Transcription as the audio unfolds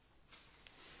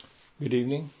Good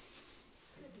evening.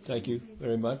 Thank you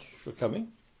very much for coming.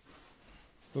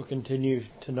 We'll continue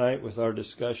tonight with our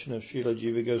discussion of Srila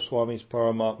Jiva Goswami's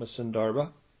Paramatma Sandarbha.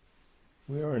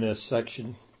 We are in a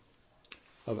section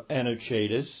of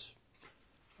Anuchetas,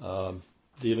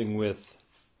 dealing with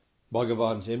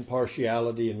Bhagavan's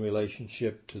impartiality in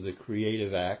relationship to the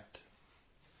creative act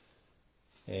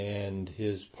and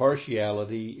his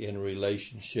partiality in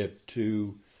relationship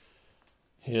to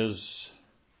his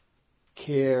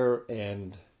care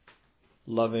and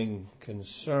loving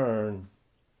concern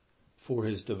for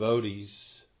his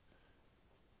devotees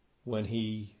when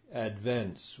he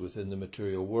advents within the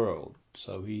material world.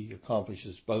 So he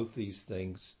accomplishes both these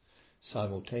things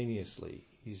simultaneously.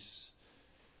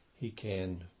 He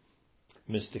can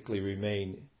mystically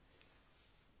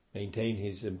maintain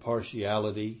his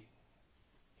impartiality,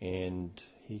 and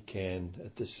he can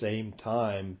at the same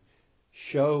time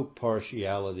show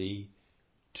partiality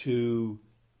to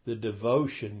the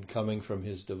devotion coming from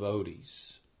his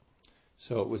devotees.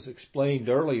 So it was explained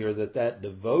earlier that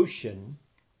devotion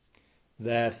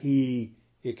that he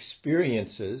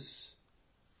experiences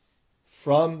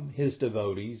from his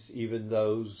devotees, even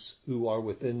those who are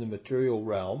within the material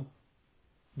realm,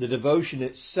 the devotion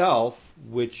itself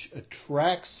which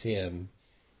attracts him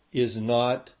is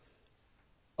not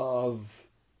of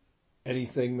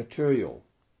anything material.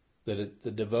 That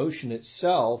the devotion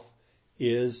itself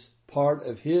is part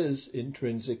of his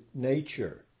intrinsic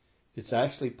nature. It's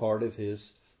actually part of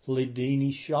his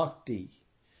Hridini Shakti.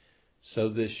 So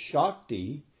this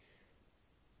Shakti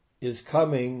is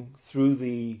coming through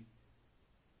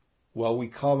we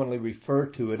commonly refer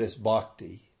to it as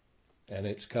Bhakti. And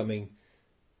it's coming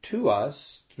to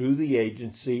us through the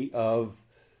agency of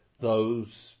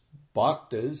those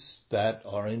bhaktas that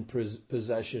are in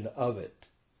possession of it.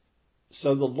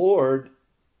 So the Lord,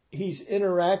 he's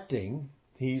interacting,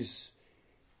 he's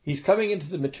coming into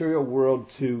the material world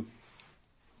to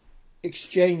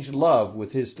exchange love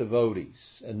with his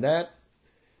devotees. And that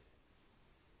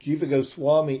Jiva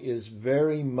Goswami is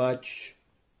very much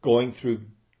going through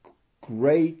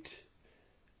great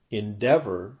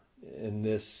endeavor in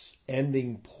this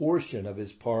ending portion of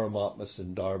his Paramatma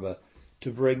Sandarbha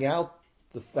to bring out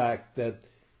the fact that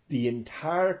the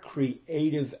entire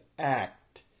creative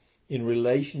act in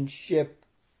relationship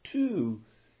to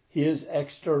his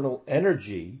external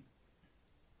energy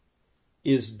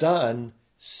is done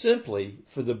simply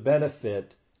for the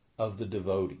benefit of the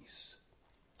devotees.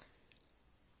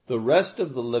 The rest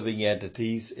of the living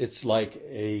entities, it's like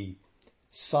a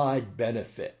side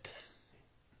benefit.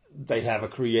 They have a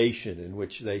creation in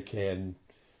which they can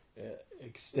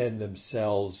extend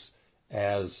themselves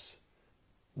as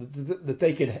that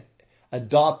they can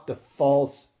adopt a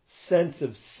false sense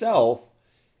of self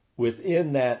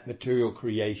within that material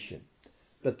creation.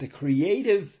 But the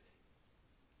creative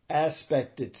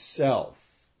aspect itself,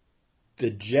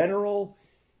 the general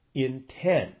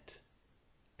intent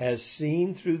as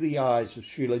seen through the eyes of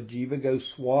Srila Jiva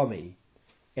Goswami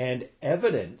and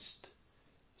evidenced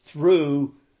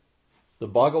through the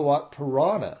Bhagavat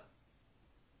Purana,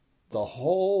 the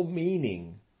whole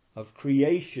meaning of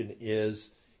creation is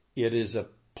it is a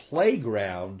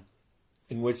playground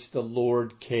in which the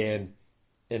Lord can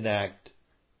enact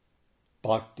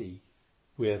bhakti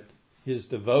with his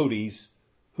devotees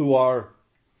who are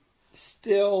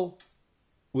still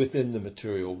within the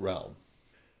material realm.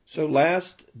 So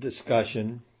last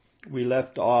discussion, we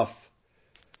left off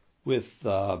with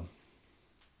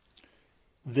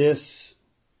this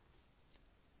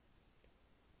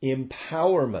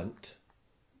empowerment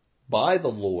by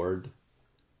the Lord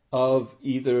of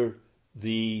either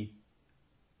the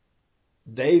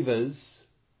Devas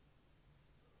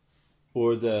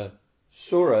or the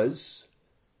Suras,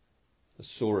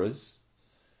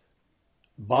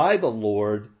 by the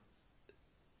Lord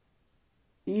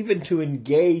even to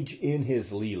engage in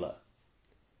his Leela.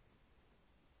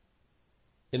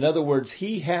 In other words,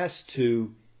 he has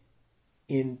to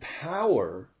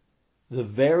empower the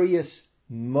various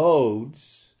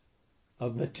modes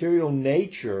of material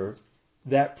nature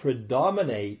that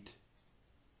predominate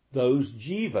those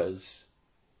jivas,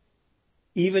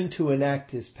 even to enact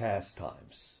his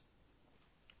pastimes.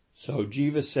 So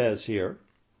Jiva says here,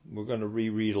 we're going to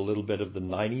reread a little bit of the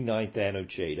 99th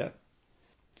Anucheta,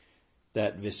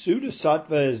 that Visuddha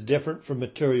Sattva is different from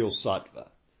material Sattva.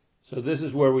 So this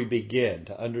is where we begin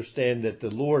to understand that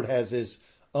the Lord has his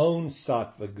own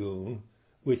Sattva gun,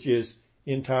 which is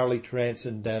entirely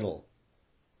transcendental.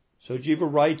 So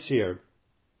Jiva writes here,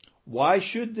 why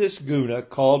should this guna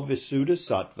called Visuddha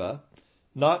Sattva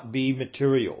not be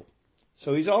material?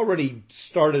 So he's already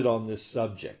started on this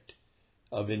subject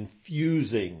of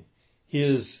infusing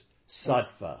his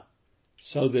sattva,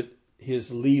 so that his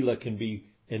Leela can be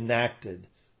enacted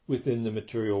within the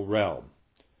material realm.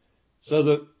 So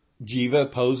the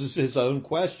Jiva poses his own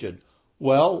question.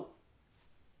 Well,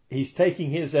 he's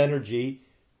taking his energy,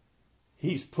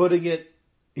 he's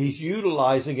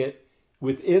utilizing it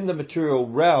within the material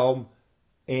realm,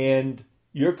 and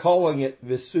you're calling it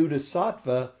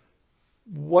Visuddhisattva.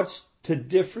 What's to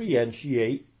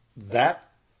differentiate that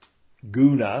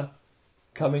guna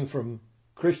coming from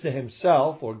Krishna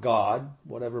himself or God,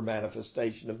 whatever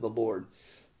manifestation of the Lord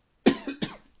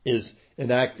is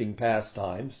enacting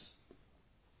pastimes?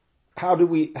 How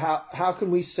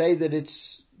can we say that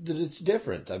it's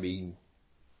different? I mean,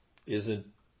 isn't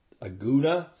a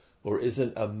guna or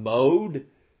isn't a mode,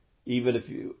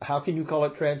 how can you call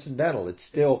it transcendental? It's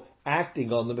still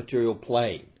acting on the material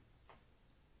plane.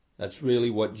 That's really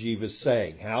what Jiva's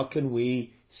saying. How can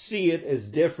we see it as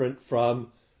different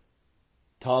from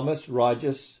tamas,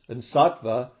 rajas, and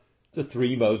sattva, the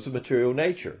three modes of material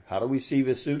nature? How do we see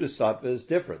Visuddhisattva as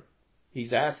different?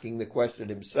 He's asking the question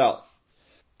himself.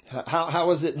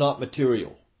 How is it not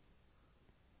material?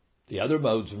 The other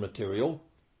modes are material.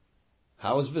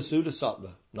 How is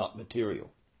Visuddhisattva not material?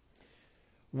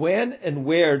 When and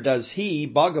where does he,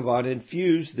 Bhagavan,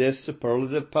 infuse this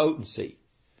superlative potency?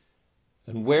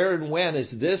 And where and when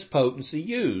is this potency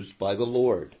used by the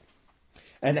Lord?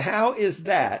 And how is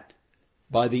that,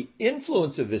 by the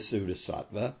influence of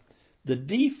Visuddhisattva, the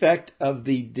defect of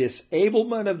the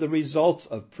disablement of the results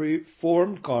of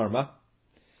performed karma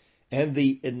and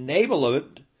the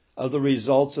enablement of the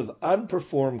results of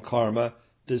unperformed karma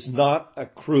does not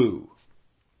accrue?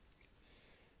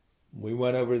 We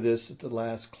went over this at the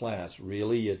last class.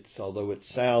 Really, although it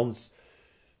sounds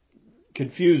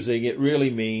confusing, it really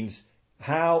means,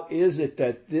 how is it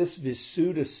that this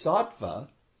Visuddhisattva,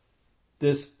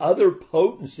 this other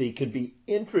potency, can be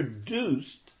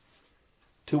introduced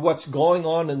to what's going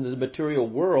on in the material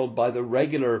world by the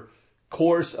regular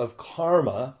course of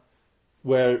karma,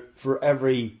 where for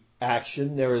every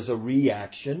action there is a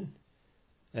reaction,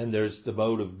 and there's the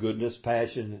mode of goodness,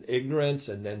 passion, and ignorance,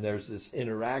 and then there's this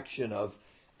interaction of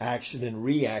action and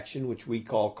reaction, which we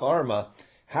call karma.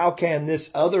 How can this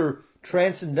other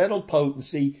transcendental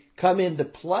potency come into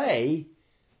play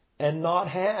and not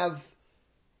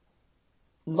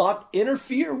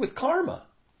interfere with karma?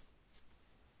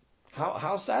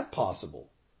 How's that possible?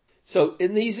 So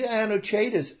in these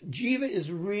Anuchetas, Jiva is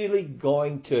really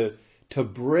going to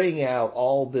bring out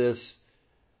all this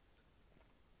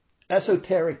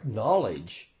esoteric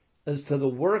knowledge as to the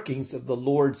workings of the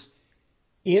Lord's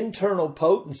internal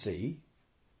potency,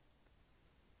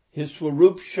 his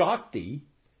Swarup Shakti,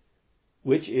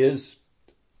 which is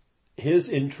his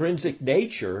intrinsic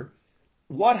nature.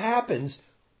 What happens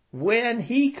when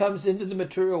he comes into the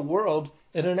material world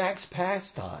and enacts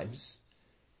pastimes?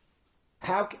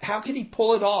 How can he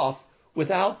pull it off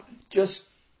without just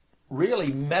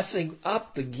really messing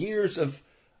up the gears of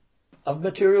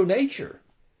material nature?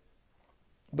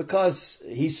 Because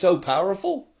he's so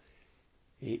powerful,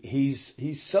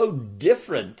 he's so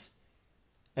different,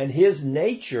 and his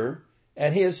nature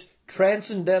and his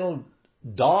transcendental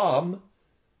Dham,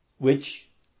 which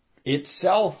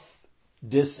itself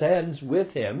descends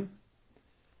with him,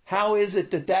 how is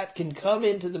it that can come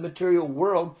into the material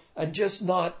world and just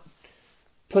not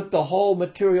put the whole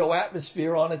material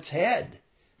atmosphere on its head,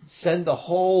 send the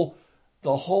whole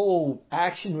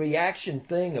action-reaction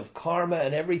thing of karma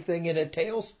and everything in a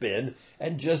tailspin,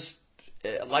 and just,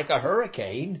 like a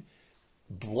hurricane,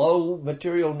 blow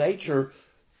material nature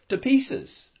to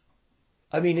pieces?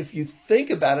 I mean, if you think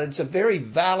about it, it's a very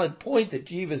valid point that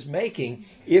Jiva is making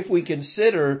if we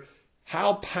consider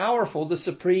how powerful the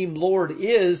Supreme Lord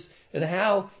is and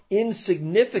how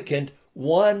insignificant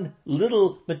one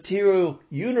little material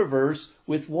universe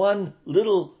with one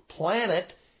little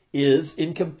planet is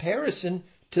in comparison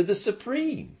to the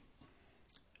Supreme,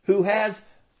 who has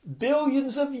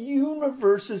billions of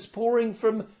universes pouring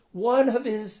from one of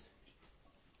his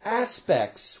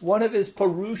aspects, one of his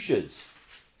Purushas,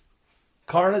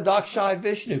 Karnadakshai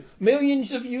Vishnu.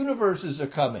 Millions of universes are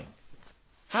coming.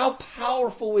 How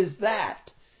powerful is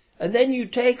that? And then you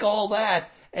take all that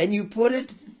and you put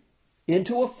it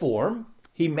into a form.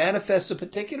 He manifests a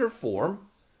particular form.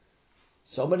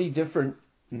 So many different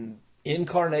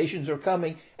incarnations are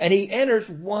coming, and he enters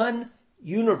one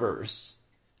universe.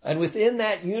 And within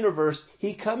that universe,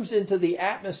 he comes into the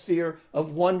atmosphere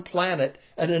of one planet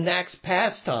and enacts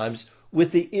pastimes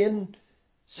with the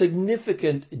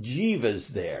insignificant jivas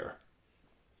there.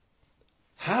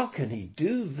 How can he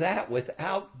do that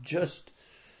without just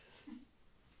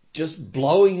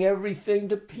blowing everything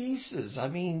to pieces? I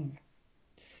mean,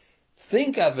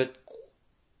 think of it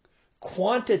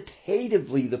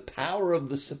quantitatively the power of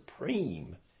the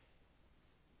Supreme,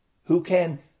 who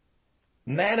can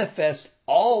manifest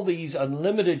all these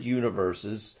unlimited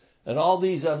universes and all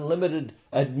these unlimited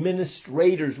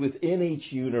administrators within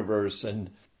each universe. And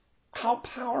how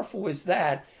powerful is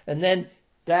that? And then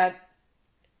that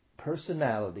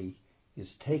personality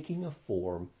is taking a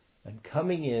form and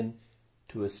coming in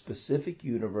to a specific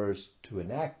universe to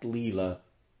enact Leela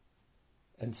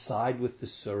and side with the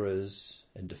Suras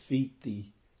and defeat the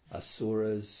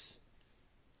Asuras.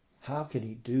 How can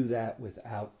he do that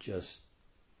without just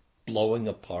blowing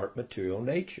apart material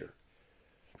nature?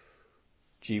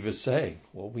 Jiva's saying,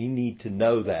 well, we need to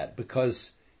know that, because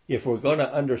if we're going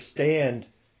to understand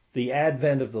the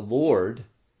advent of the Lord,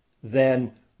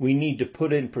 then we need to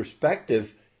put in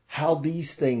perspective how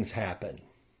these things happen.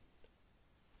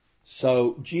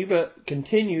 So Jiva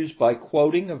continues by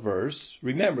quoting a verse.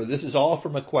 Remember, this is all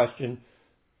from a question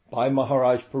by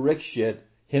Maharaj Parikshit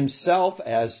himself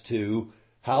as to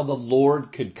how the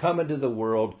Lord could come into the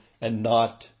world and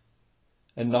not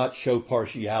show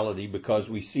partiality, because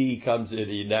we see he comes in,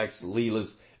 he enacts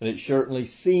Leelas, and it certainly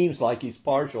seems like he's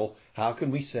partial. How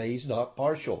can we say he's not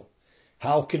partial?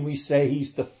 How can we say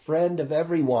he's the friend of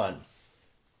everyone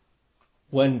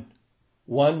when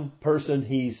one person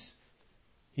he's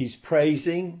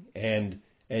praising and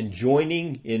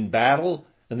joining in battle,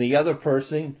 and the other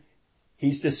person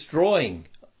he's destroying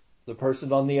the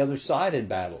person on the other side in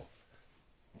battle?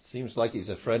 It seems like he's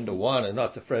a friend of one and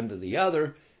not the friend of the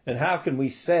other. And how can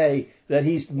we say that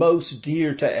he's most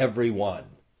dear to everyone?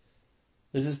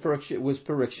 This was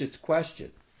Parikshit's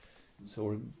question.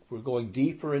 So we're going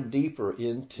deeper and deeper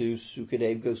into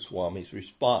Sukadeva Goswami's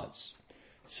response.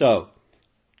 So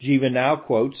Jiva now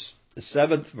quotes the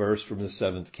 7th verse from the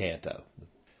 7th canto.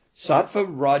 Sattva,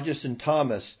 Rajas, and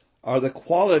Tamas are the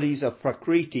qualities of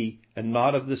Prakriti and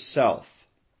not of the self.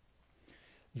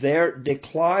 Their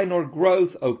decline or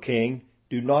growth, O king,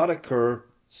 do not occur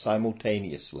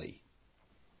simultaneously.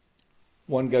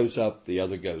 One goes up, the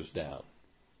other goes down.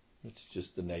 It's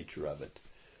just the nature of it.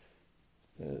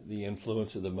 The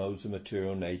influence of the modes of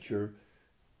material nature,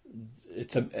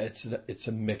 it's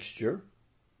a mixture,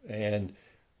 and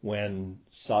when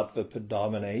sattva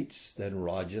predominates, then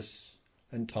rajas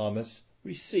and tamas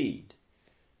recede.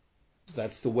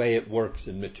 That's the way it works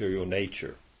in material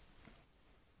nature.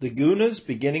 The gunas,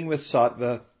 beginning with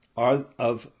sattva, are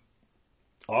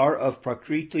of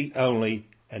Prakriti only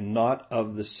and not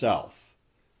of the self.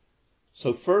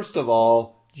 So first of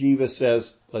all, Jiva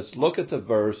says, let's look at the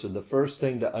verse, and the first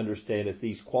thing to understand is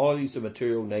these qualities of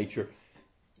material nature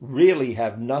really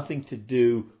have nothing to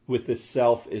do with the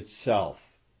self itself,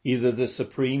 either the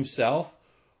supreme self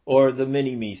or the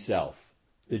mini-me self,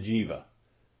 the Jiva.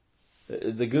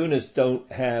 The gunas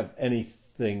don't have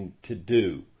anything to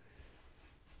do.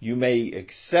 You may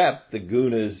accept the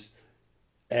gunas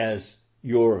as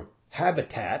your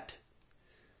habitat.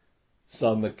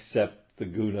 Some accept the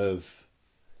guna of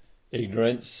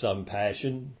ignorance, some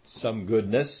passion, some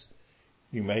goodness.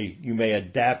 You may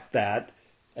adapt that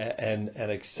and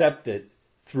accept it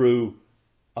through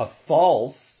a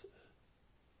false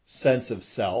sense of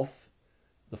self,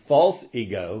 the false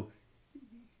ego.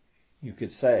 You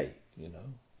could say,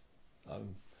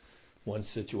 I'm one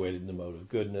situated in the mode of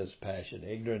goodness, passion,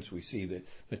 ignorance. We see that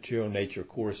material nature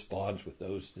corresponds with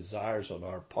those desires on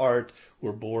our part.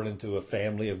 We're born into a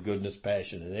family of goodness,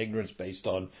 passion, and ignorance based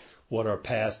on what our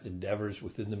past endeavors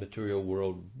within the material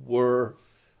world were.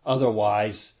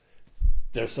 Otherwise,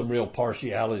 there's some real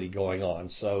partiality going on.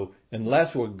 So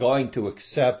unless we're going to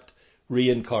accept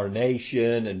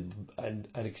reincarnation and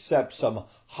accept some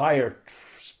higher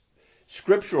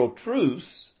scriptural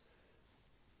truths,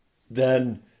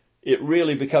 then it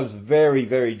really becomes very,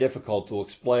 very difficult to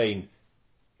explain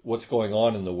what's going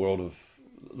on in the world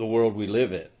we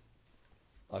live in.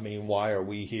 I mean, why are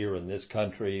we here in this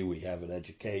country? We have an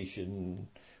education.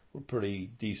 We're pretty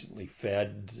decently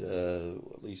fed,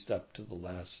 at least up to the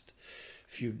last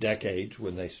few decades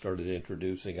when they started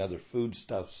introducing other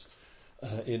foodstuffs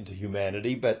into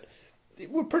humanity. But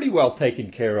we're pretty well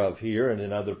taken care of here, and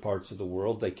in other parts of the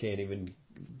world, they can't even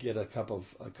get a cup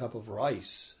of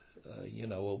rice,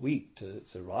 a week to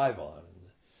survive on.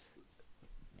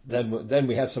 Then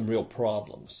we have some real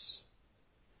problems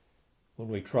when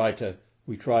we try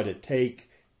to take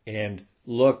and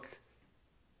look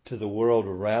to the world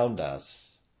around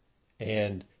us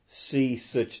and see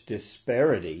such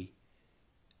disparity,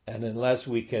 and unless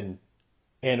we can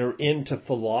enter into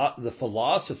the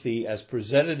philosophy as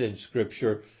presented in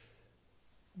Scripture,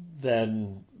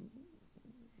 then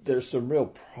there's some real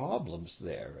problems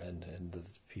there, and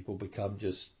people become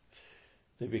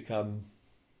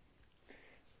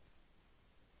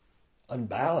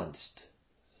unbalanced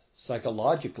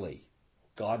psychologically.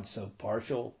 God's so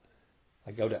partial.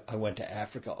 I went to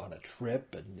Africa on a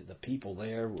trip, and the people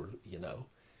there were,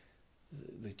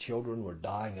 the children were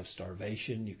dying of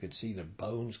starvation. You could see the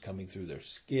bones coming through their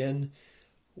skin.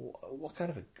 What kind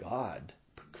of a God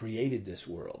created this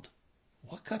world?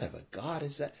 What kind of a God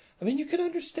is that? I mean, you can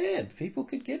understand. People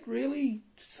could get really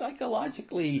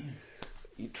psychologically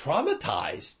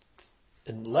traumatized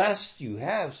unless you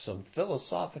have some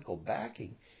philosophical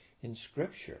backing in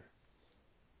Scripture.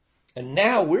 And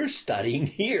now we're studying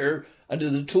here under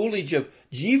the tutelage of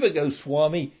Jiva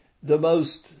Goswami the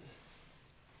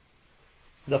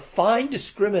fine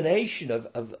discrimination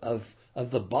of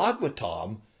the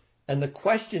Bhagavatam, and the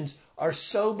questions are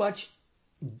so much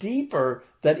deeper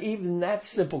than even that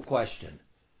simple question,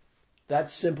 that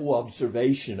simple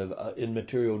observation in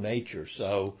material nature.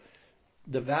 So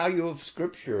the value of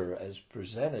Scripture as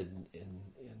presented in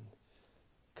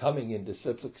coming in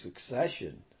disciplic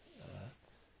succession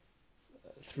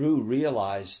through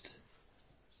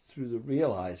the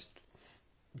realized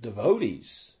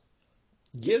devotees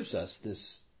gives us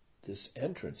this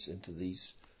entrance into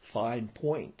these fine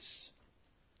points.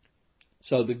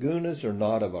 So the gunas are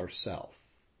not of ourself.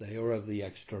 They are of the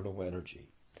external energy.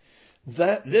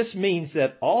 This means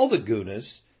that all the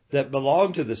gunas that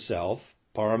belong to the self,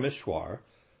 Parameshwar,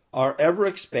 are ever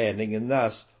expanding and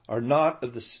thus are not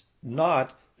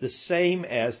the same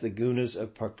as the gunas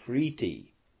of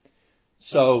Prakriti.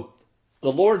 So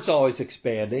the Lord's always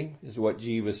expanding, is what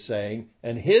Jiva is saying,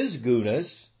 and his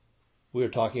gunas, we're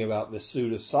talking about the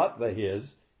Suddha Sattva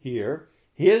here,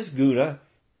 his guna,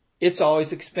 it's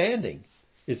always expanding.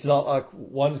 It's not like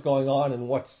one's going on and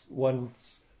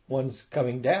one's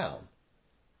coming down.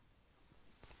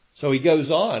 So he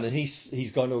goes on and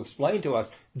he's going to explain to us,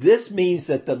 this means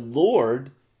that the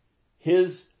Lord,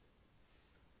 his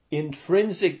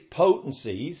intrinsic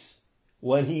potencies,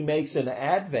 when he makes an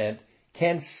advent,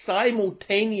 can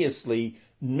simultaneously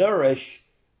nourish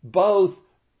both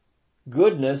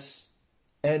goodness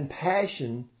and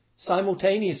passion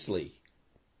simultaneously.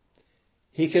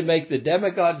 He can make the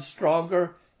demigod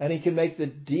stronger and he can make the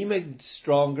demon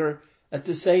stronger at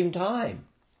the same time.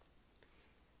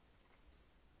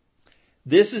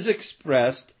 This is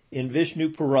expressed in Vishnu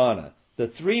Purana. The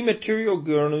three material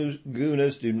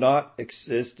gunas do not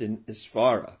exist in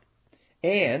Isvara.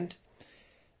 And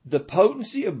the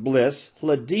potency of bliss,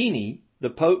 Hladini,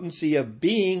 the potency of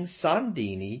being,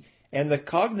 Sandini, and the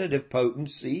cognitive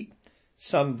potency,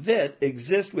 Samvit,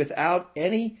 exist without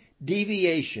any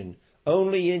deviation,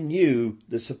 only in you,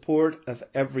 the support of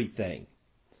everything.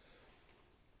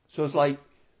 So it's like,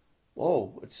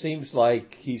 it seems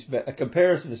like a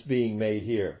comparison is being made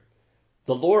here.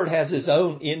 The Lord has his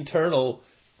own internal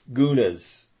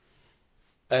gunas,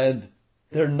 and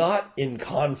they're not in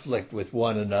conflict with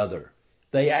one another.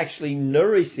 They actually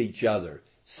nourish each other.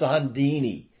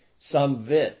 Sandini,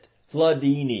 Samvit,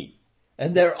 Hladini.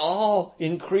 And they're all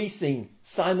increasing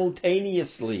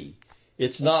simultaneously.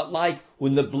 It's not like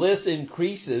when the bliss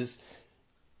increases,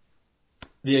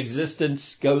 the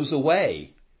existence goes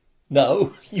away.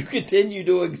 No, you continue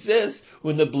to exist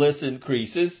when the bliss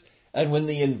increases, and when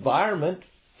the environment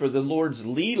for the Lord's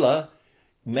Leela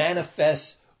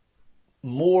manifests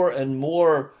more and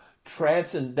more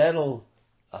transcendental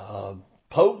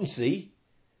potency,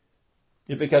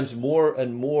 it becomes more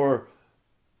and more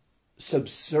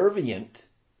subservient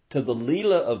to the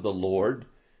Leela of the Lord.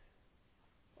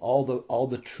 All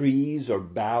the trees are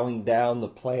bowing down, the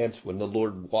plants when the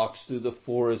Lord walks through the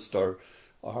forest are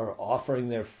offering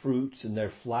their fruits and their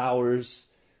flowers.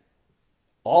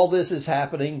 All this is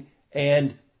happening,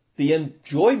 and the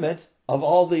enjoyment of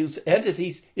all these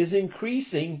entities is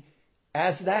increasing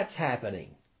as that's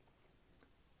happening.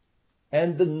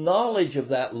 And the knowledge of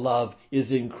that love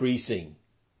is increasing.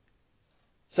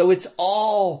 So it's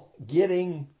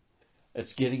getting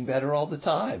better all the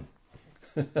time.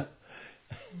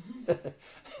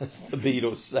 As the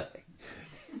Beatles say.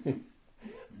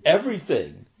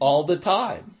 Everything, all the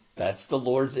time. That's the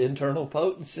Lord's internal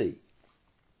potency.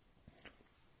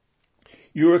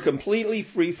 You are completely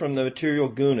free from the material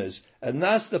gunas, and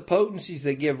thus the potencies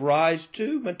that give rise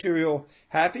to material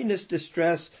happiness,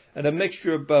 distress, and a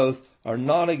mixture of both are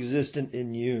non-existent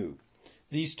in you.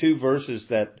 These two verses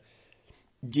that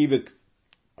Jiva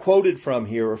quoted from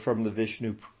here are from the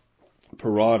Vishnu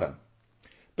Purana.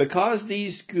 Because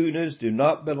these gunas do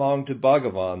not belong to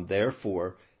Bhagavan,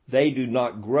 therefore, they do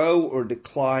not grow or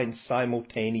decline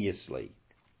simultaneously.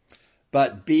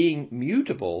 But being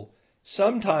mutable,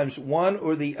 sometimes one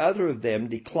or the other of them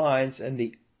declines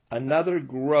and another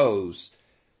grows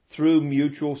through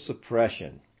mutual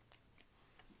suppression.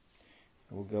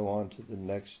 We'll go on to the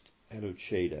next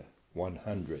Anucheta,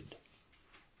 100.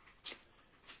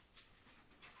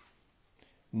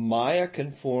 Maya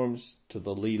conforms to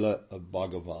the Leela of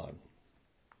Bhagavan.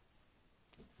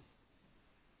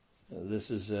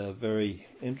 This is a very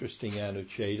interesting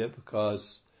Anucheta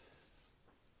because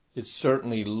it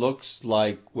certainly looks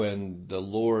like when the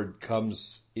Lord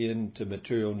comes into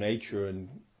material nature and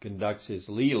conducts his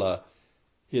Leela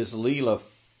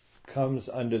comes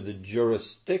under the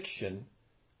jurisdiction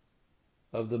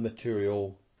of the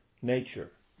material nature.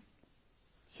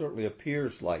 Certainly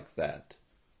appears like that.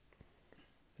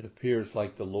 It appears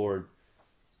like the Lord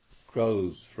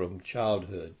grows from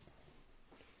childhood.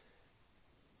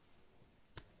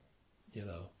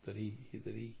 That he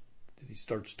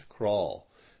starts to crawl,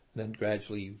 and then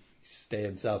gradually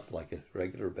stands up like a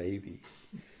regular baby,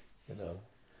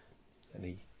 and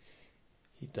he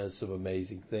does some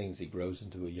amazing things. He grows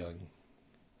into a young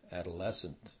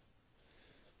adolescent,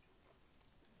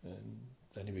 and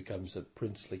then he becomes a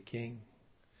princely king.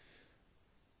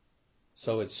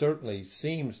 So it certainly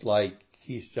seems like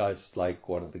he's just like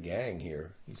one of the gang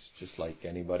here. He's just like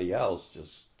anybody else,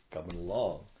 just coming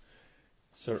along.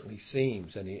 Certainly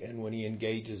seems, and when he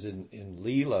engages in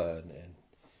Leela, and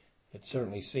it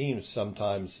certainly seems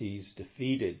sometimes he's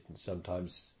defeated and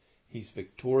sometimes he's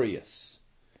victorious.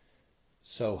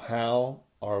 So how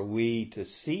are we to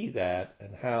see that,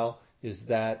 and how is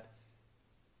that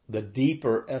the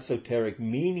deeper esoteric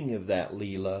meaning of that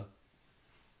Leela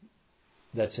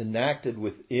that's enacted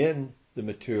within the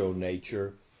material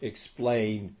nature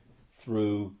explained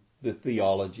through the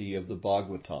theology of the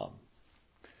Bhagavatam?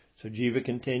 So Jiva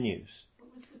continues.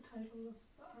 What was the title of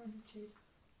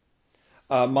the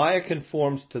Anucheta? Maya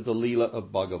conforms to the Leela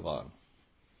of Bhagavan.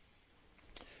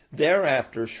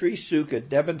 Thereafter, Sri Sukha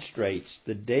demonstrates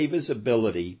the Deva's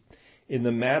ability in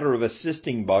the matter of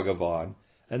assisting Bhagavan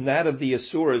and that of the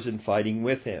Asuras in fighting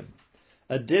with him.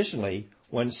 Additionally,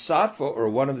 when Sattva or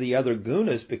one of the other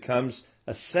gunas becomes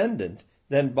ascendant,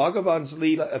 then Bhagavan's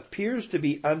Leela appears to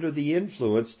be under the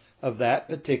influence of that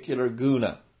particular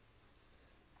guna.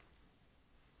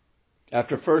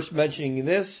 After first mentioning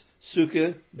this,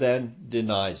 Sukha then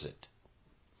denies it.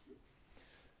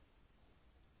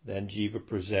 Then Jiva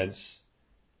presents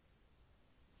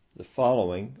the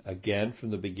following, again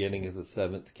from the beginning of the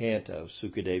 7th canto.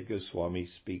 Sukadeva Goswami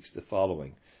speaks the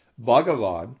following.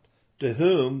 Bhagavan, to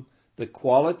whom the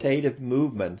qualitative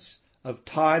movements of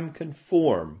time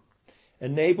conform,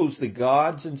 enables the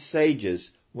gods and sages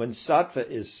when sattva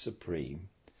is supreme,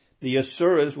 the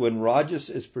asuras when rajas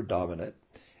is predominant,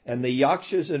 and the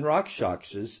yakshas and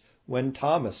rakshasas when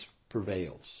tamas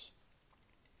prevails.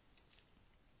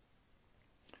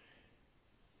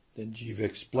 Then Jiva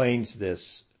explains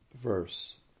this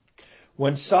verse.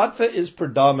 When sattva is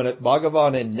predominant,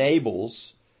 Bhagavan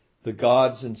enables the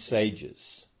gods and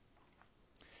sages.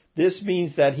 This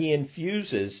means that he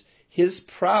infuses his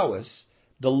prowess,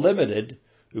 delimited,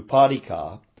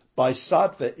 upadika, by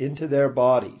sattva into their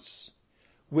bodies,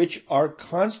 which are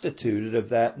constituted of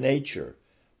that nature,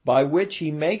 by which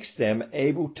he makes them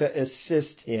able to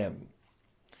assist him.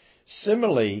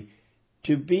 Similarly,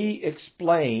 to be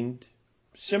explained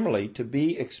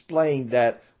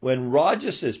that when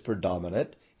Rajas is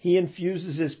predominant, he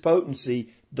infuses his potency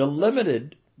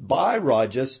delimited by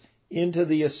Rajas into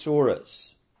the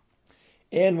Asuras.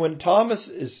 And when tamas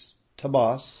is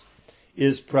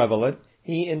prevalent,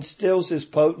 he instills his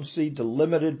potency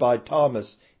delimited by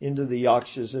tamas into the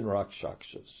yakshas and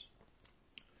rakshasas.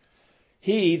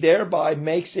 He thereby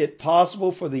makes it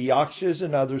possible for the yakshas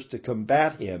and others to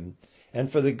combat him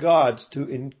and for the gods to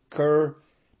incur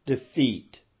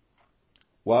defeat,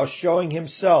 while showing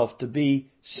himself to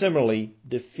be similarly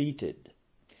defeated.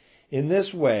 In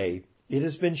this way, it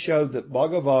has been shown that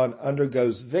Bhagavan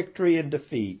undergoes victory and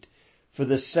defeat for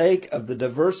the sake of the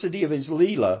diversity of his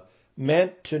Leela,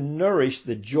 meant to nourish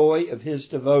the joy of his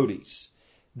devotees.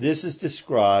 This is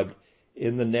described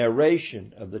in the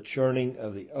narration of the churning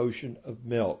of the ocean of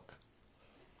milk.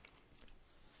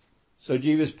 So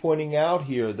Jiva is pointing out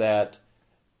here that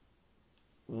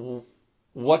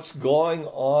what's going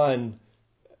on,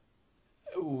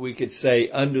 we could say,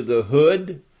 under the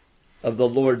hood of the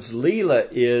Lord's Leela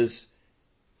is,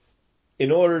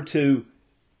 in order to,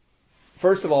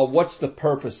 first of all, what's the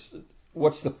purpose of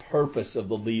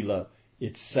the Leela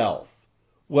itself?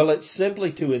 Well, it's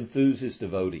simply to enthuse his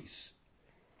devotees.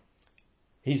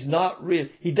 He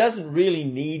doesn't really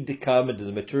need to come into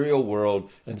the material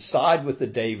world and side with the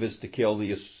Devas to kill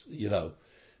the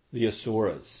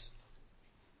Asuras.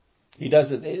 He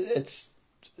doesn't,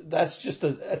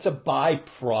 that's a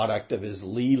byproduct of his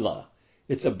Leela.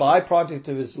 It's a byproduct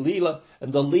of his Leela,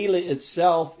 and the Leela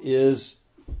itself is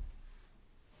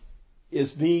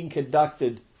is being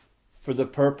conducted for the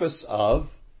purpose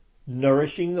of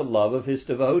nourishing the love of his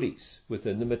devotees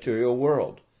within the material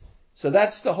world. So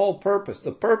that's the whole purpose.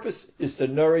 The purpose is to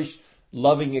nourish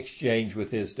loving exchange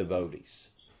with his devotees.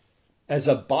 As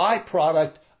a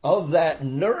byproduct of that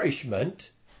nourishment,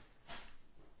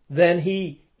 then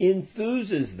he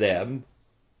enthuses them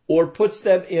or puts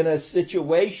them in a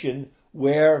situation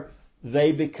where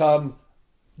they become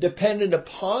dependent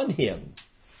upon him.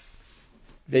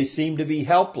 They seem to be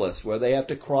helpless, where they have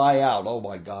to cry out, "Oh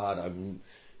my God,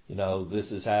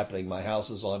 this is happening. My house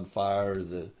is on fire."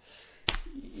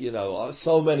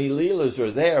 So many leelas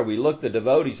are there. We look, the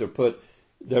devotees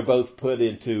they're both put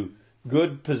into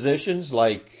good positions,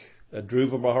 like a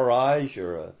Dhruva Maharaj,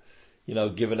 or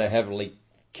given a heavenly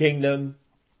kingdom,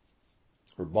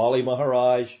 or Bali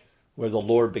Maharaj, where the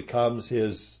Lord becomes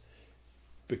his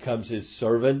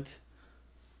servant.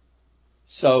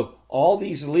 So all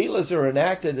these leelas are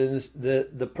enacted, and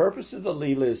the purpose of the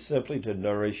leela is simply to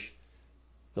nourish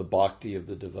the bhakti of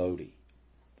the devotee.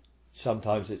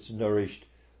 Sometimes it's nourished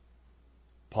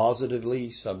positively,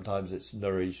 sometimes it's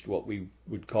nourished what we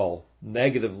would call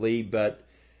negatively, but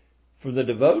from the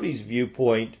devotee's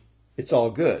viewpoint, it's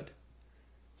all good.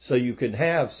 So you can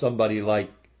have somebody like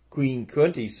Queen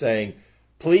Kunti saying,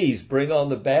 "Please bring on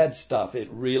the bad stuff. It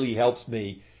really helps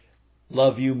me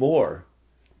love you more."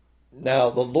 Now,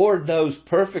 the Lord knows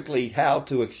perfectly how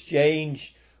to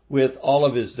exchange with all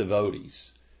of his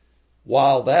devotees.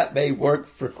 While that may work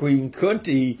for Queen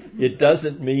Kunti, it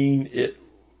doesn't mean it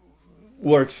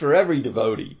works for every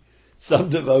devotee. Some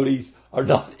devotees are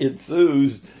not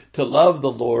enthused to love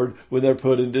the Lord when they're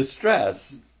put in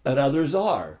distress, and others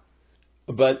are.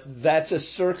 But that's a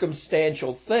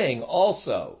circumstantial thing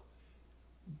also,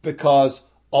 because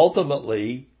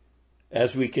ultimately,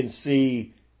 as we can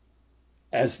see,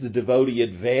 as the devotee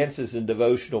advances in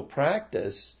devotional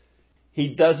practice, he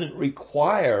doesn't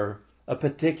require a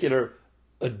particular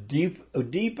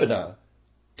udipana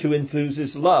to enthuse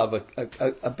his love,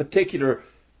 a particular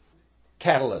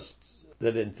catalyst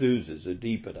that enthuses,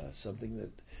 udipana,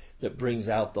 something that brings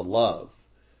out the love.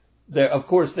 Of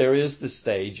course, there is the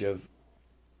stage of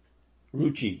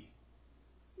ruchi.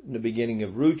 In the beginning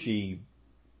of ruchi,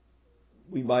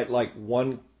 we might like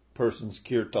one person's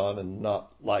kirtan and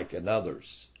not like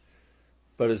another's.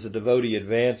 But as the devotee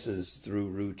advances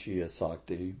through ruchi,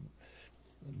 asakti,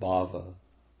 bhava,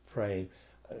 prema,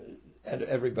 and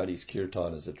everybody's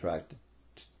kirtan is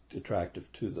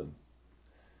attractive to them.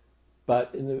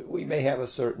 But we may have a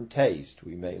certain taste.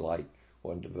 We may like,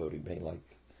 one devotee may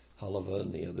like halava,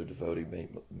 and the other devotee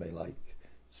may like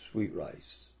sweet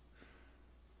rice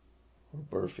or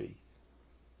burfi.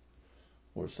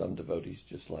 Or some devotees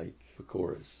just like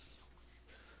pakoras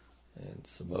and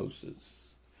samosas.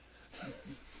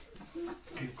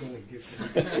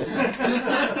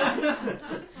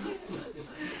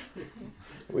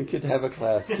 We could have a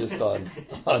class just on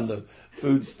the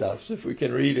foodstuffs. If we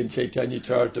can read in Chaitanya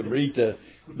Charitamrita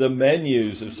the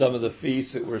menus of some of the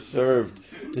feasts that were served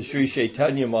to Sri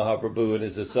Chaitanya Mahaprabhu and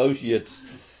his associates,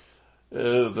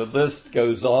 the list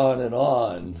goes on and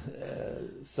on.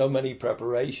 So many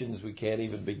preparations we can't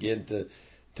even begin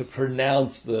to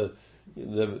pronounce the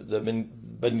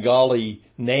Bengali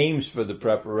names for the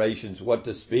preparations, what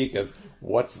to speak of.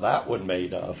 What's that one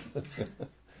made of?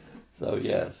 So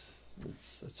yes,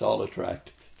 it's all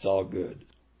attractive. It's all good.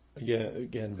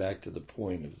 Again, back to the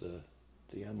point of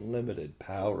the unlimited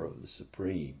power of the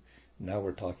Supreme. Now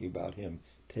we're talking about him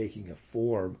taking a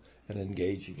form and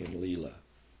engaging in Leela.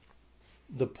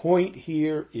 The point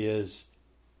here is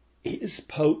his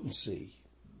potency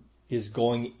is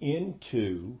going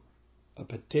into a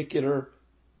particular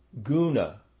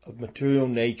guna of material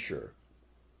nature,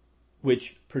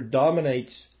 which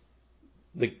predominates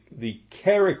the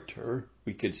character,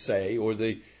 we could say, or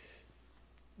the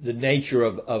nature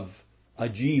of a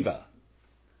jiva.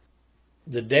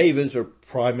 The devas are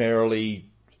primarily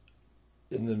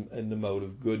in the mode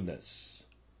of goodness,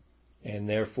 and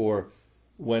therefore,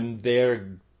 when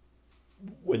they're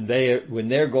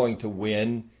going to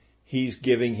win, he's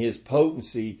giving his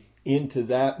potency into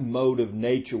that mode of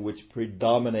nature which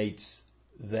predominates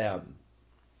them.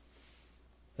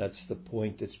 That's the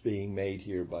point that's being made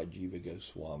here by Jiva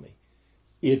Goswami.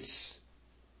 It's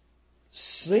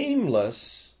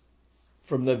seamless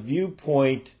from the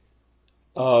viewpoint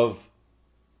of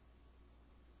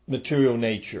material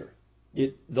nature.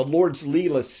 The Lord's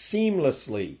Leela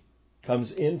seamlessly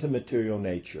comes into material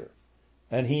nature,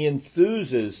 and he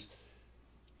enthuses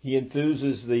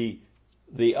the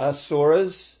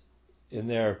asuras in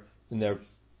their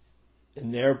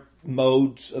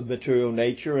modes of material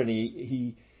nature, and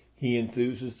he He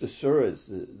enthuses the suras,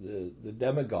 the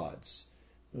demigods.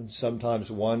 And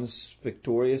sometimes one's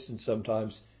victorious and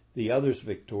sometimes the other's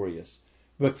victorious.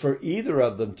 But for either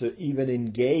of them to even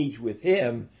engage with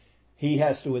him, he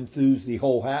has to enthuse the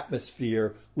whole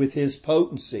atmosphere with his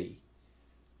potency.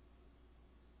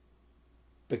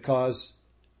 Because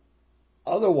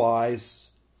otherwise,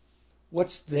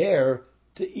 what's there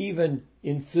to even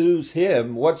enthuse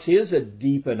him? What's his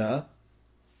adipana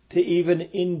to even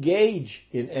engage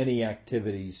in any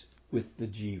activities with the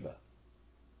jiva?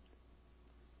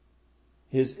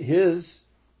 He's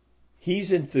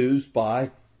enthused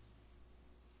by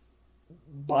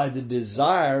the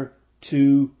desire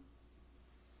to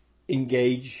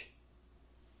engage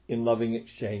in loving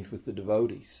exchange with the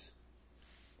devotees.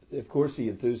 Of course, he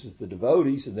enthuses the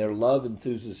devotees, and their love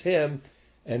enthuses him,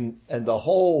 and the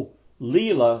whole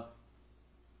Leela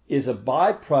is a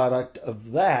byproduct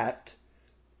of that,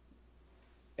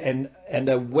 and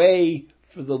a way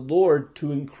for the Lord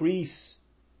to increase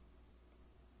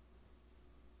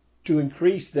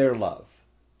their love,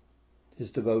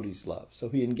 his devotees' love. So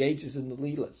he engages in the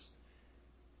Leelas.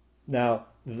 Now,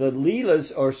 the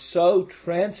Leelas are so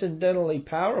transcendently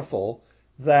powerful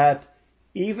that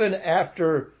even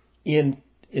after in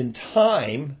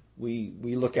time, we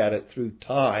look at it through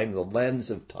time, the lens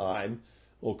of time.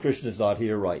 Well, Krishna's not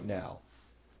here right now.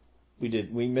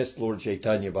 We missed Lord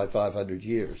Chaitanya by 500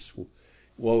 years.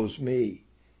 Woe's me.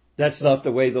 That's not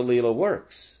the way the Leela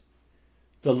works.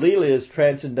 The Leela is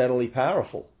transcendently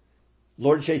powerful.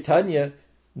 Lord Chaitanya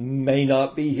may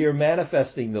not be here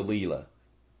manifesting the Leela.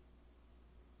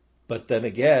 But then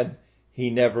again,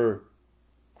 he never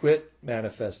quit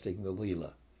manifesting the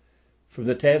Leela. From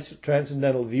the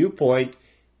transcendental viewpoint,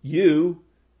 you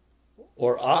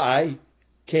or I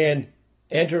can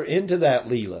enter into that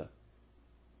Leela.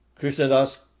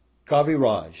 Krishnadas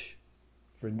Kaviraj,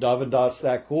 Vrindavan Das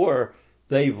Thakur,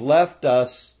 they've left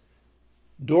us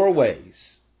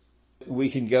doorways. We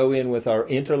can go in with our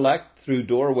intellect through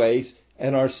doorways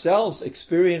and ourselves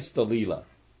experience the Leela.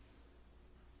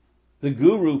 The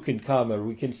Guru can come, or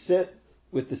we can sit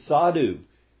with the sadhu,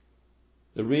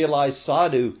 the realized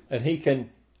sadhu, and he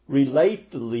can relate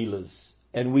the Leelas,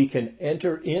 and we can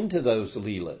enter into those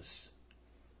Leelas.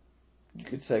 You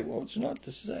could say, well, it's not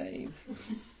the same.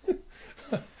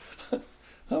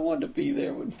 I wanted to be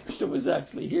there when Krishna was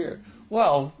actually here.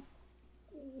 Well,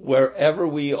 wherever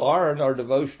we are in our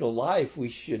devotional life, we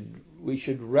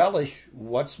should relish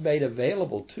what's made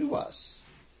available to us.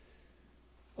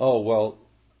 Oh, well,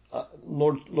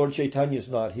 Lord Chaitanya's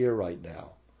not here right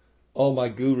now. Oh, my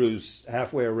guru's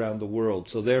halfway around the world,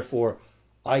 so therefore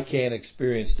I can't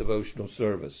experience devotional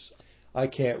service. I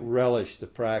can't relish the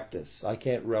practice. I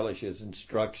can't relish his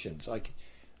instructions.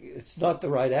 It's not the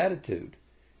right attitude.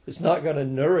 It's not going to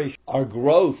nourish our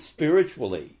growth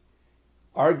spiritually.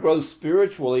 Our growth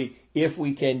spiritually, if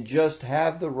we can just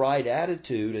have the right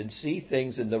attitude and see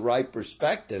things in the right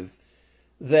perspective,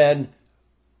 then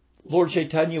Lord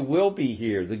Chaitanya will be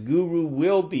here. The Guru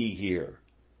will be here.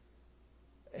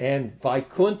 And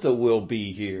Vaikuntha will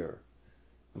be here.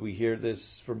 We hear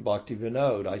this from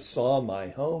Bhaktivinoda. I saw my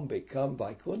home become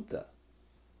Vaikuntha.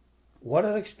 What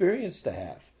an experience to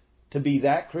have. To be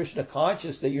that Krishna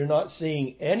conscious that you're not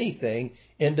seeing anything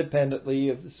independently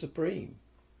of the Supreme.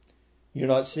 You're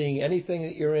not seeing anything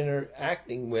that you're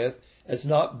interacting with as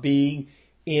not being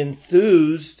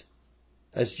enthused,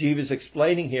 as Jiva's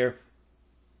explaining here,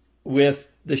 with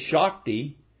the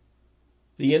Shakti,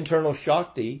 the internal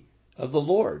Shakti of the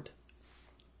Lord.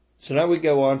 So now we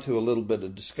go on to a little bit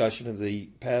of discussion of the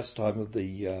pastime of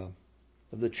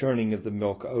the churning of the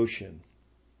milk ocean.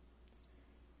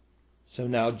 So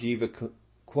now Jiva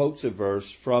quotes a verse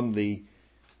from the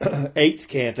 8th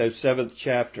canto, 7th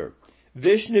chapter.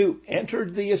 Vishnu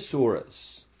entered the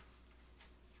Asuras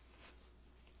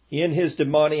in his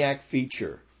demoniac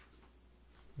feature.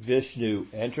 Vishnu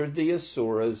entered the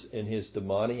Asuras in his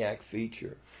demoniac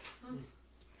feature.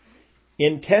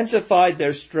 Intensified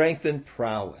their strength and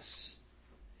prowess.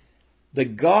 The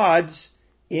gods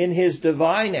in his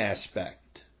divine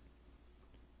aspect,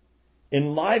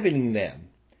 enlivening them,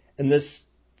 and the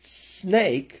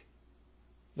snake,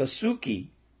 Vasuki,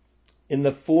 in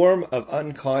the form of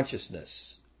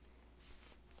unconsciousness.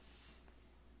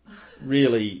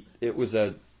 Really, you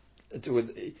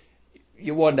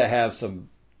wanted to have some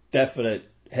definite,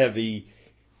 heavy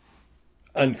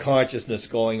unconsciousness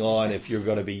going on if you're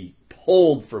going to be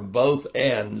pulled from both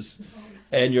ends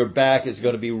and your back is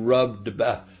going to be rubbed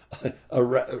about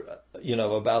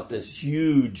this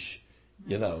huge,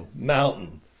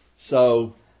 mountain.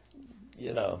 So,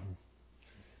 That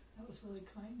was really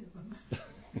kind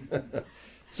of him.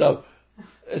 So,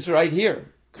 it's right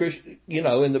here.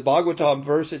 in the Bhagavatam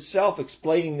verse itself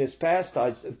explaining this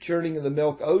pastime of churning of the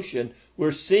milk ocean,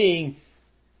 we're seeing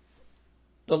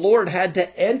the Lord had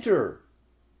to enter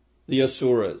the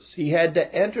Asuras. He had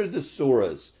to enter the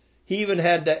Suras. He even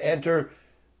had to enter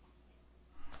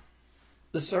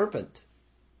the serpent.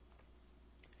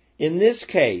 In this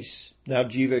case, now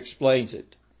Jiva explains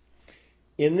it.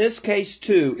 In this case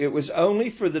too, it was only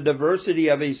for the diversity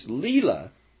of his Leela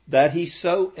that he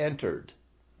so entered.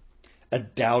 A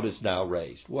doubt is now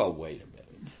raised. Well, wait a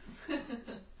minute.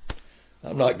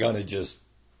 I'm not going to just...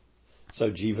 So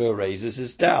Jiva raises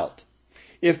his doubt.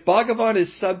 If Bhagavan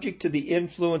is subject to the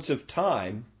influence of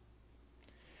time,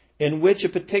 in which a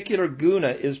particular guna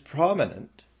is predominant,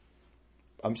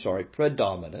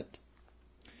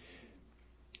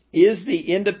 is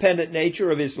the independent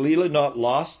nature of his Leela not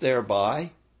lost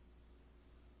thereby?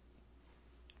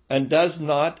 And does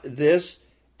not this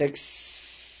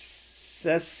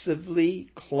excessively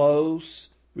close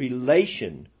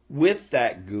relation with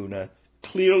that guna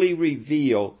clearly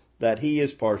reveal that he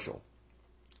is partial?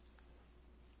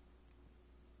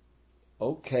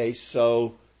 Okay,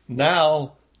 so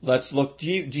now let's look.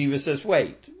 Jiva says,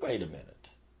 wait a minute.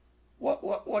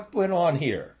 What went on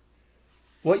here?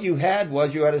 What you had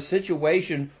a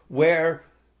situation where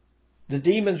the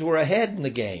demons were ahead in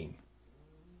the game.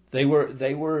 They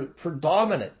were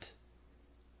predominant,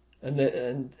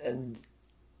 and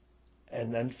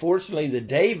unfortunately the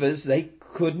Devas, they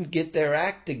couldn't get their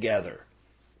act together,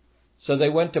 so they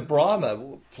went to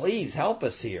Brahma. Please help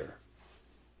us here.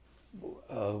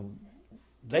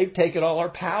 They've taken all our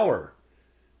power.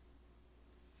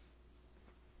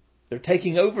 They're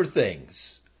taking over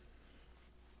things.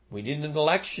 We need an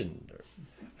election.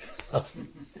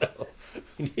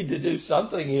 We need to do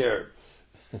something here.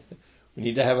 We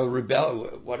need to have a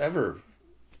rebellion, whatever.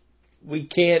 We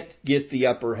can't get the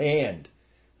upper hand.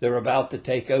 They're about to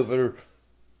take over.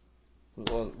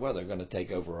 Well, they're going to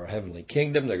take over our heavenly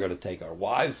kingdom. They're going to take our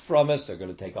wives from us. They're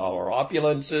going to take all our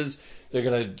opulences. They're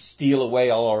going to steal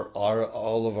away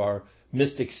all of our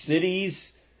mystic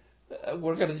cities.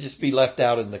 We're going to just be left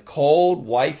out in the cold,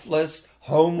 wifeless,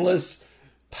 homeless,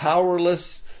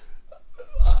 powerless.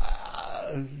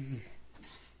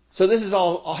 So this is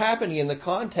all happening in the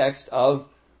context of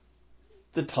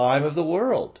the time of the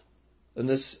world. And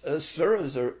the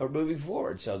Asuras are moving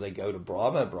forward. So they go to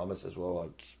Brahma, and Brahma says, well,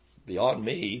 it's beyond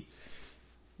me.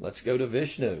 Let's go to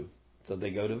Vishnu. So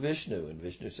they go to Vishnu, and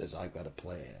Vishnu says, I've got a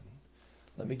plan.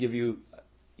 Let me give you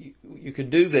can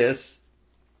do this.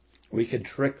 We can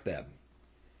trick them.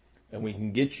 And we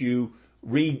can get you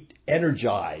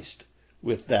re-energized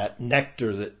with that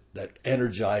nectar that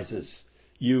energizes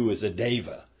you as a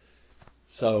Deva.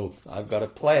 So I've got a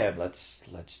plan.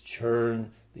 Let's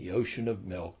churn the ocean of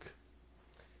milk.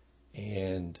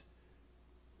 And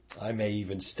I may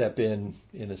even step in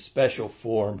a special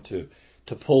form to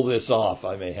pull this off.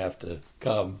 I may have to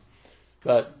come.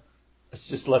 But let's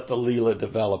just let the Leela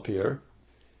develop here.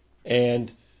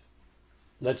 And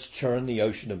let's churn the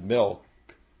ocean of milk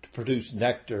to produce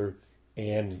nectar,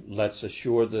 and let's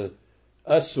assure the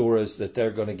Asuras that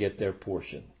they're going to get their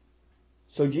portion.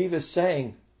 So Jiva is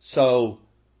saying, so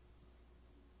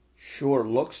sure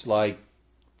looks like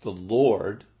the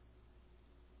Lord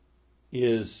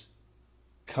is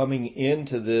coming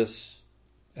into this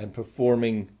and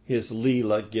performing his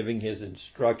Leela, giving his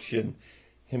instruction,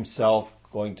 himself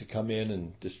going to come in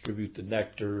and distribute the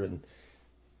nectar, and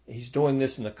he's doing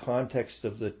this in the context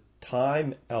of the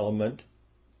time element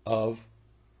of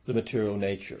the material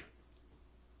nature,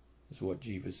 is what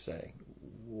Jiva is saying.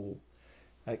 Well,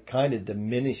 that kind of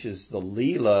diminishes the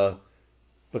Leela,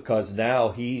 because now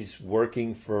he's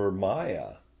working for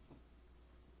Maya.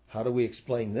 How do we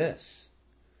explain this?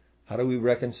 How do we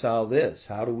reconcile this?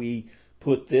 How do we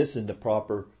put this into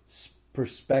proper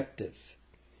perspective?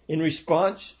 In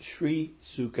response, Sri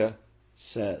Sukha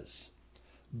says,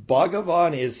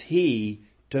 Bhagavan is he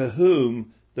to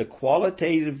whom the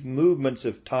qualitative movements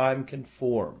of time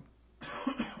conform,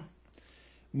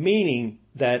 meaning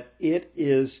that it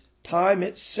is time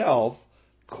itself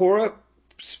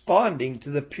corresponding to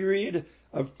the period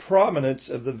of prominence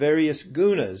of the various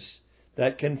gunas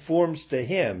that conforms to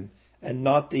him, and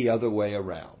not the other way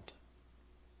around.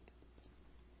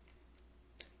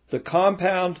 The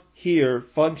compound here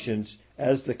functions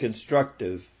as the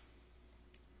construction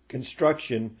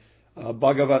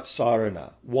Bhagavat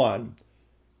Sarana, one,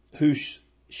 whose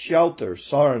shelter,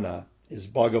 Sarana, is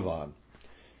Bhagavan.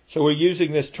 So we're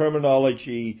using this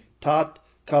terminology, Tat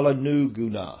Kalanu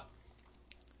Guna.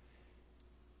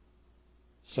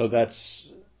 So that's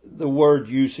the word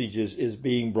usage is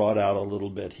being brought out a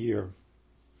little bit here.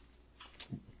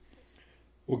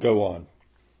 We'll go on.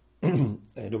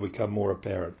 it'll become more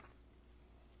apparent.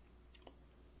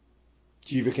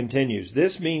 Jiva continues,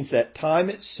 this means that time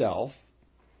itself,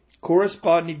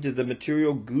 corresponding to the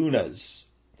material gunas,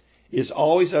 is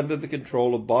always under the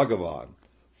control of Bhagavan.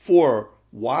 For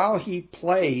while he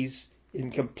plays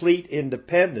in complete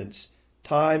independence,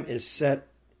 time is set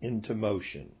into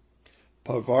motion.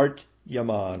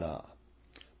 Pavartyamana,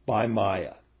 by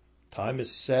Maya. Time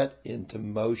is set into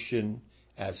motion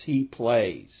as he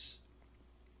plays,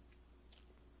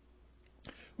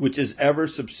 which is ever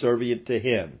subservient to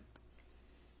him.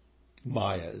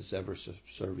 Maya is ever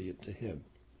subservient to him.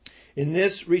 In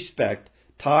this respect,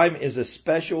 time is a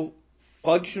special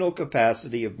functional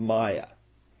capacity of Maya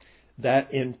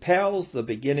that impels the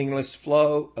beginningless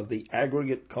flow of the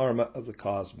aggregate karma of the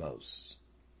cosmos,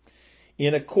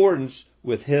 in accordance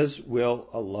with his will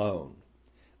alone.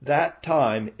 That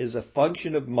time is a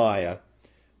function of Maya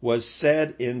was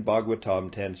said in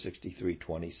Bhagavatam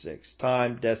 10:63-26.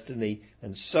 Time, destiny,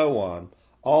 and so on,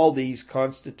 all these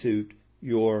constitute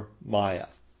your Maya.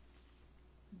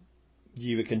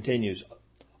 Jiva continues,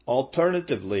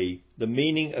 alternatively, the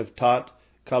meaning of Tat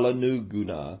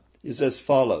Kalanuguna is as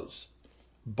follows.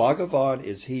 Bhagavan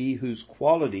is he whose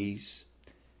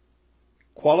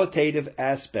qualitative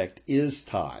aspect is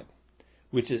time,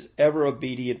 which is ever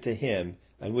obedient to him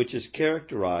and which is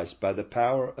characterized by the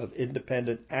power of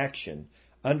independent action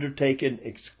undertaken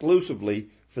exclusively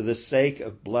for the sake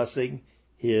of blessing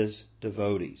his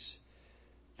devotees.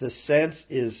 The sense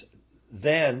is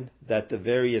then that the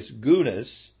various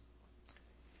gunas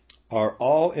are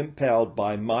all impelled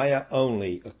by Maya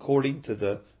only according to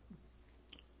the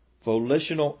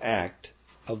volitional act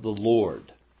of the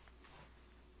Lord.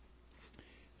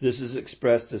 This is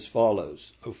expressed as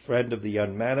follows. O friend of the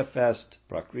unmanifest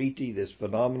Prakriti, this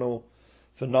phenomenon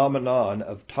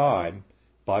of time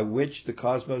by which the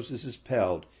cosmos is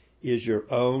impelled is your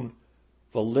own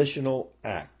volitional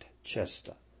act,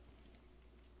 chesta.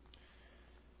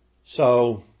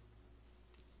 So,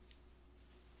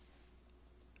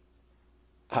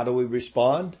 how do we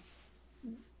respond?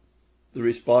 The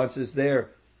response is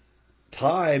there.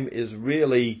 Time is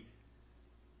really,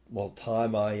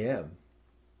 time I am,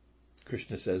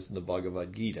 Krishna says in the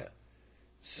Bhagavad Gita.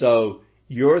 So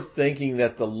you're thinking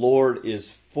that the Lord is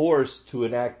forced to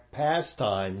enact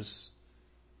pastimes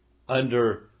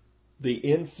under the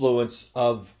influence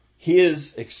of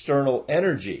his external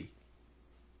energy.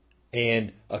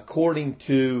 And according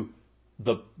to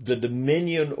the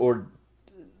dominion or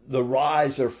the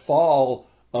rise or fall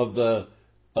of the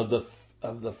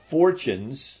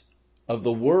fortunes of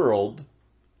the world,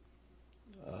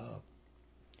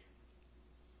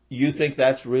 you think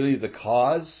that's really the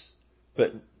cause?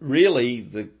 But really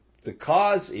the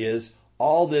cause is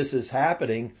all this is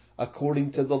happening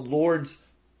according to the Lord's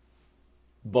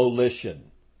volition.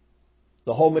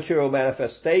 The whole material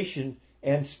manifestation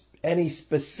and any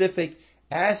specific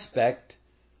aspect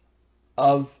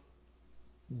of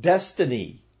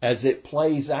destiny as it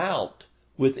plays out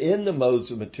within the modes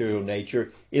of material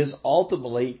nature is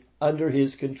ultimately under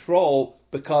his control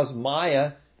because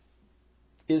Maya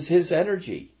is his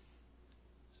energy.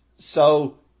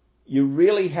 So you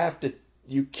really have to,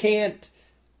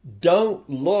 don't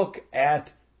look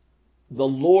at the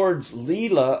Lord's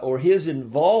Leela or his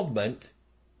involvement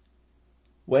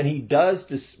when he does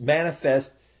this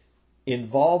manifest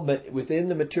involvement within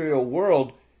the material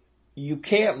world. You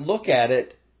can't look at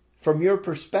it from your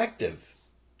perspective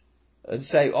and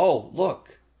say, oh,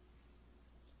 look.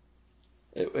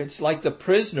 It's like the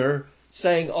prisoner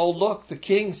saying, oh, look, the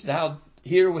king's now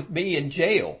here with me in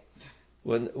jail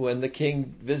when the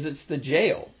king visits the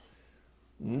jail.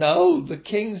 No, the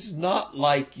king's not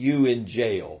like you in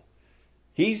jail.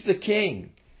 He's the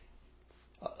king.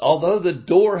 Although the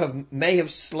door may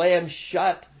have slammed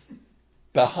shut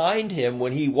behind him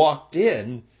when he walked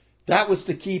in, that was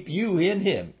to keep you in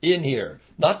here,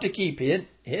 not to keep him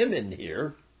in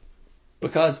here.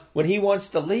 Because when he wants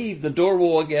to leave, the door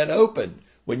will again open.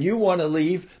 When you want to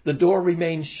leave, the door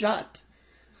remains shut.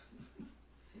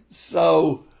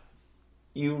 So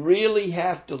you really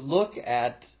have to look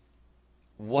at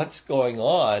what's going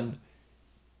on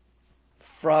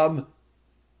from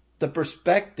the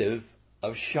perspective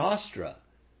of Shastra.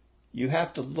 You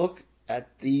have to look at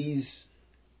these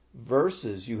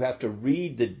verses. You have to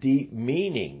read the deep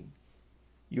meaning.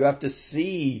 You have to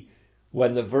see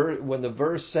when the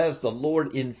verse says the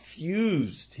Lord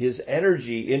infused his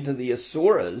energy into the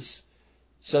asuras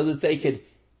so that they could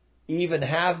even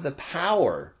have the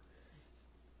power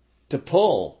to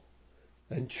pull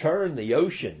and churn the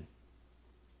ocean.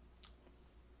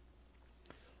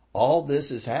 All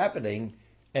this is happening,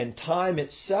 and time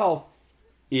itself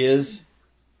is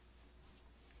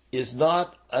is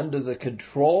not under the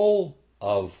control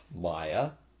of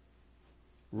Maya.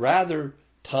 Rather,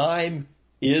 time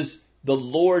is the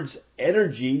Lord's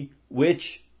energy,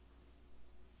 which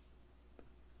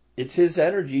it's His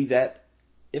energy that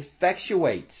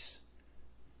effectuates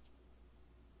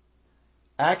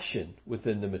action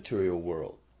within the material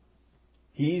world.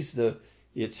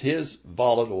 It's His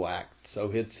volatile act.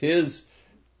 So it's His,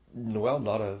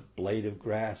 not a blade of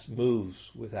grass moves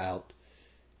without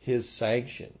His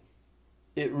sanction.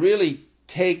 It really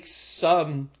takes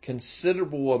some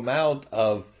considerable amount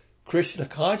of Krishna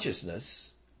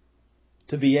consciousness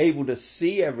to be able to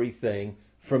see everything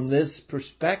from this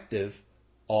perspective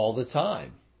all the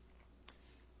time.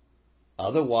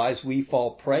 Otherwise, we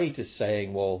fall prey to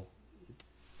saying, well,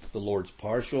 the Lord's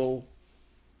partial.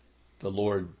 The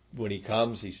Lord, when He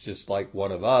comes, He's just like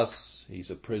one of us. He's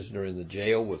a prisoner in the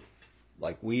jail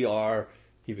like we are.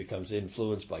 He becomes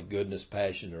influenced by goodness,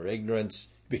 passion, or ignorance.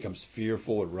 He becomes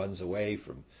fearful and runs away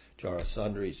from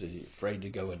Jarasandha. He's afraid to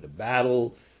go into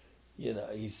battle.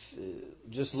 He's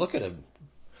just look at him.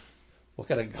 What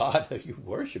kind of God are you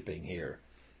worshiping here?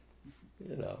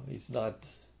 He's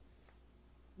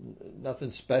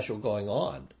nothing special going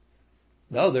on.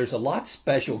 No, there's a lot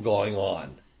special going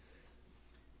on.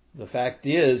 The fact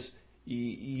is,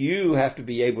 you have to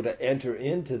be able to enter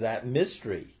into that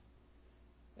mystery.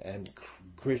 And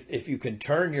if you can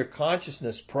turn your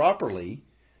consciousness properly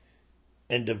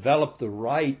and develop the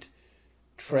right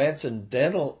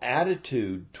transcendental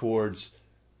attitude towards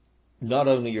not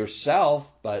only yourself,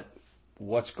 but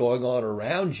what's going on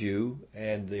around you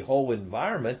and the whole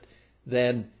environment,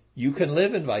 then you can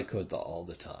live in Vaikuntha all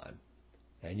the time.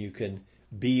 And you can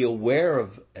be aware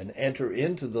of and enter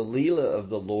into the Leela of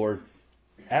the Lord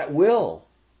at will.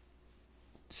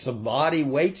 Samadhi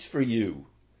waits for you.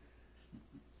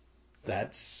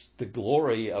 That's the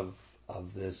glory of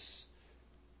this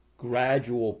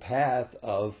gradual path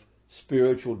of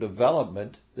spiritual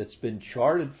development that's been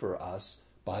charted for us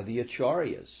by the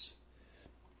Acharyas.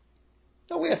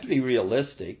 Now we have to be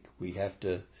realistic. We have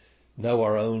to know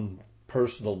our own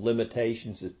personal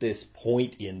limitations at this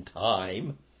point in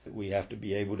time. We have to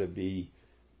be able to be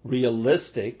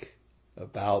realistic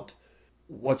about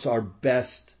what's our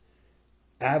best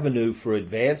avenue for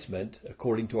advancement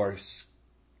according to our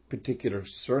particular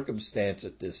circumstance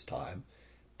at this time.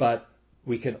 But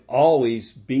we can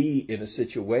always be in a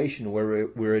situation where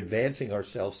we're advancing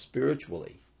ourselves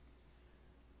spiritually.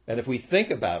 And if we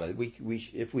think about it,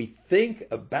 if we think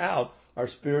about our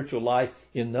spiritual life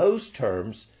in those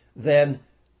terms, then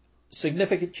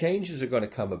significant changes are going to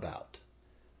come about.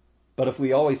 But if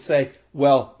we always say,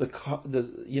 well, the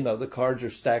cards are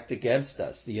stacked against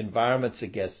us, the environment's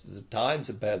against us, the times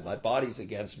are bad, my body's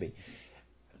against me,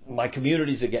 my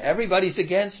community's against, everybody's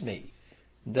against me.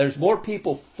 There's more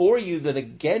people for you than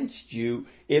against you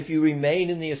if you remain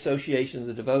in the association of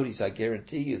the devotees, I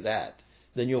guarantee you that,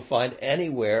 than you'll find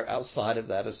anywhere outside of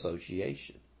that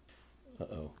association. I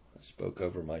spoke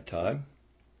over my time.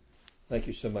 Thank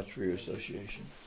you so much for your association.